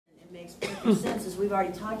makes perfect sense, as we've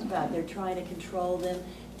already talked about. They're trying to control them.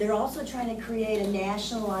 They're also trying to create a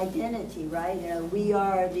national identity, right? You know, we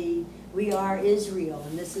are Israel,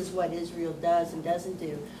 and this is what Israel does and doesn't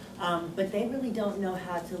do. But they really don't know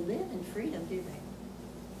how to live in freedom, do they?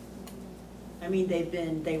 I mean,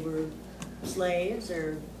 they were slaves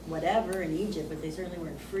or whatever in Egypt, but they certainly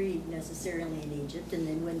weren't free necessarily in Egypt. And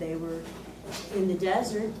then when they were in the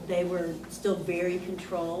desert, they were still very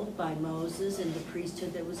controlled by Moses and the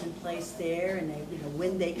priesthood that was in place there, and they, you know,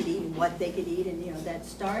 when they could eat and what they could eat, and you know that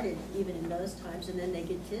started even in those times. And then they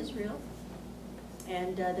get to Israel,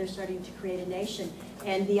 and they're starting to create a nation.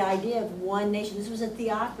 And the idea of one nation, this was a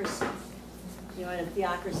theocracy. You know what a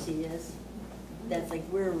theocracy is? That's like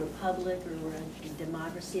we're a republic or we're a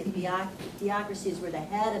democracy. A theocracy is where the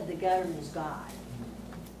head of the government is God.